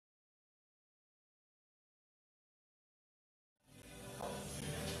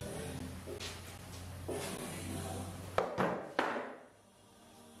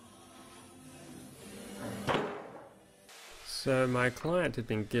So my client had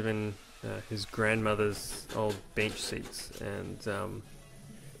been given his grandmother's old bench seats, and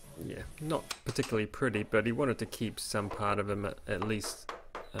yeah, not particularly pretty, but he wanted to keep some part of them at least,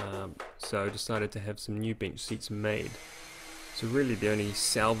 so decided to have some new bench seats made. So really the only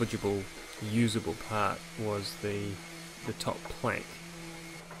salvageable, usable part was the top plank,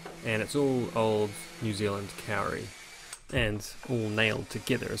 and it's all old New Zealand kauri, and all nailed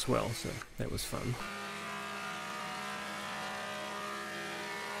together as well, so that was fun.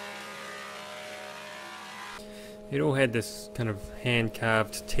 It all had this kind of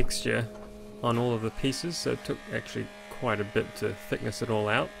hand-carved texture on all of the pieces, so it took actually quite a bit to thickness it all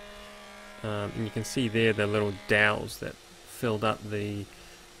out. And you can see there the little dowels that filled up the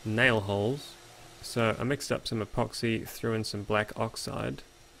nail holes. So I mixed up some epoxy, threw in some black oxide,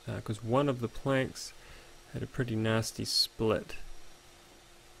 because one of the planks had a pretty nasty split.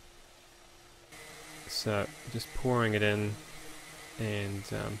 So just pouring it in, and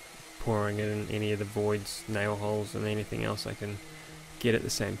pouring it in any of the voids, nail holes, and anything else I can get at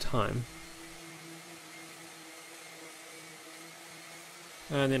the same time.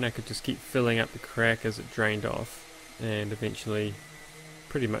 And then I could just keep filling up the crack as it drained off, and eventually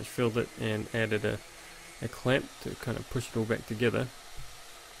pretty much filled it and added a clamp to kind of push it all back together.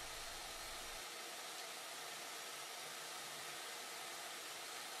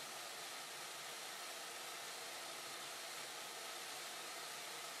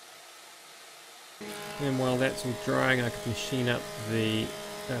 And while that's all drying, I could machine up the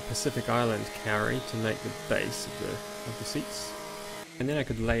Pacific Island kauri to make the base of the seats. And then I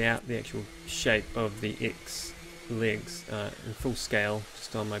could lay out the actual shape of the X legs in full scale,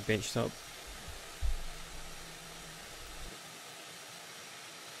 just on my bench top.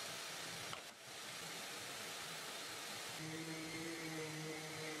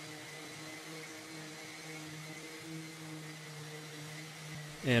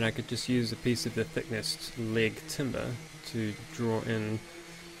 And I could just use a piece of the thickness leg timber to draw in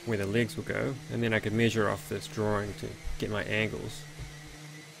where the legs will go, and then I could measure off this drawing to get my angles.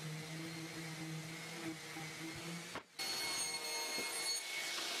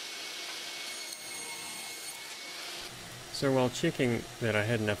 So while checking that I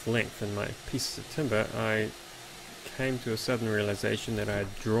had enough length in my pieces of timber, I came to a sudden realization that I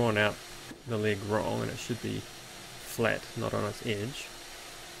had drawn out the leg wrong, and it should be flat, not on its edge.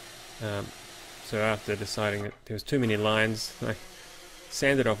 So after deciding that there was too many lines, I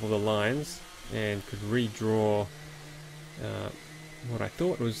sanded off all the lines and could redraw what I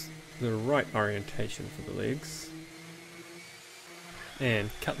thought was the right orientation for the legs,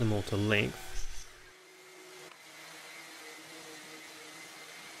 and cut them all to length.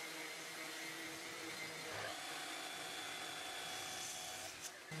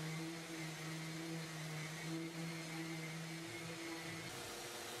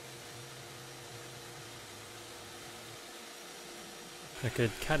 I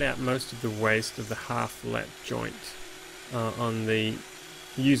could cut out most of the waste of the half lap joint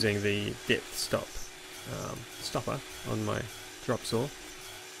using the depth stopper on my drop saw.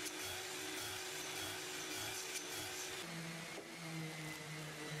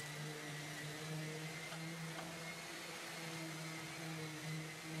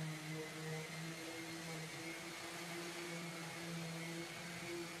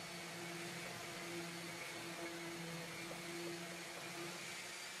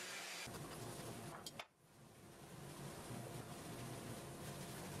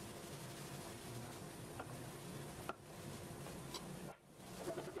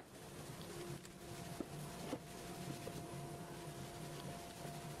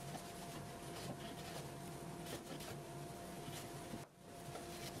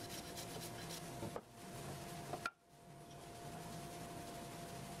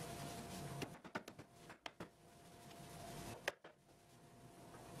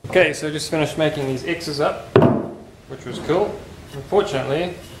 Okay, so I just finished making these X's up, which was cool.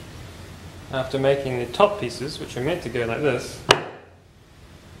 Unfortunately, after making the top pieces, which are meant to go like this,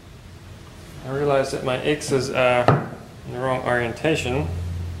 I realized that my X's are in the wrong orientation.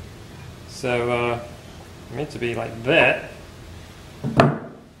 So meant to be like that.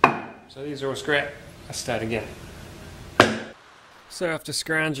 So these are all scrap. I start again. So after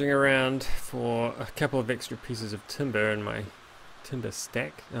scrounging around for a couple of extra pieces of timber in my timber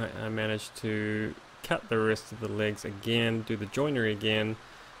stack, I managed to cut the rest of the legs again, do the joinery again,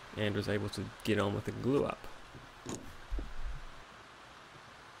 and was able to get on with the glue up.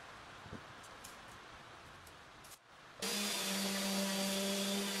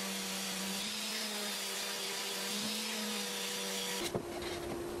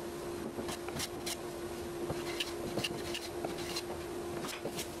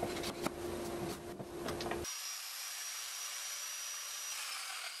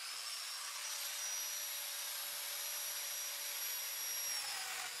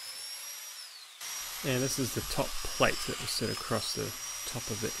 And this is the top plate that will sit across the top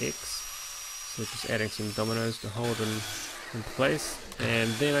of the X. So just adding some dominoes to hold them in place,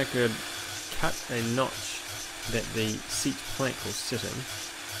 and then I could cut a notch that the seat plank will sit in.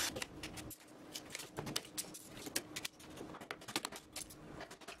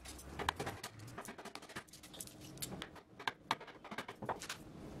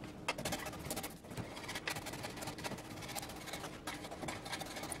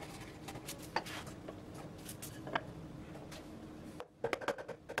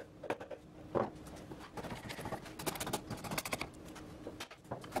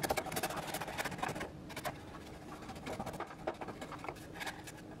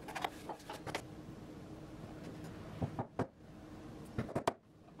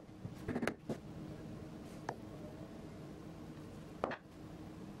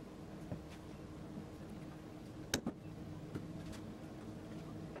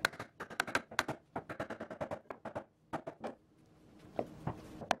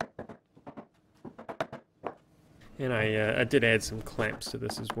 And I did add some clamps to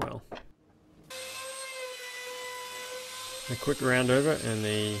this as well. A quick round over and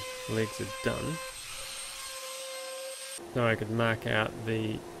the legs are done. Now I could mark out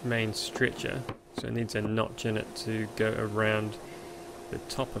the main stretcher, so it needs a notch in it to go around the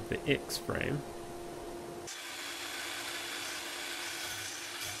top of the X frame.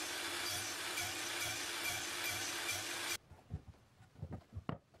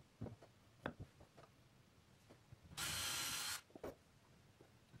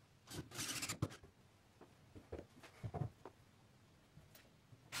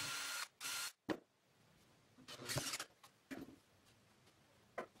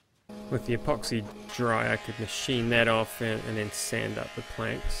 With the epoxy dry, I could machine that off and then sand up the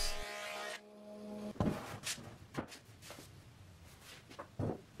planks.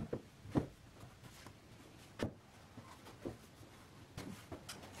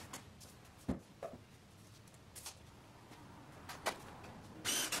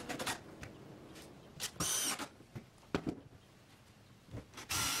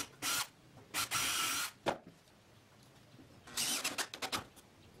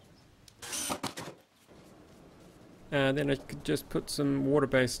 Then I could just put some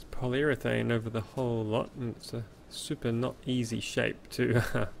water-based polyurethane over the whole lot, and it's a super not easy shape to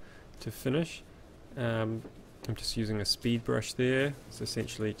to finish. I'm just using a speed brush there. It's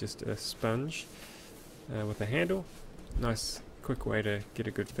essentially just a sponge with a handle. Nice quick way to get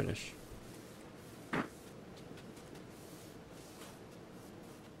a good finish.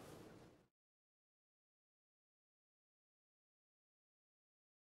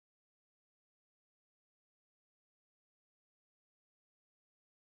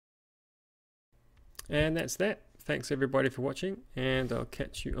 And that's that. Thanks everybody for watching, and I'll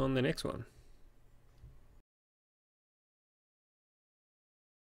catch you on the next one.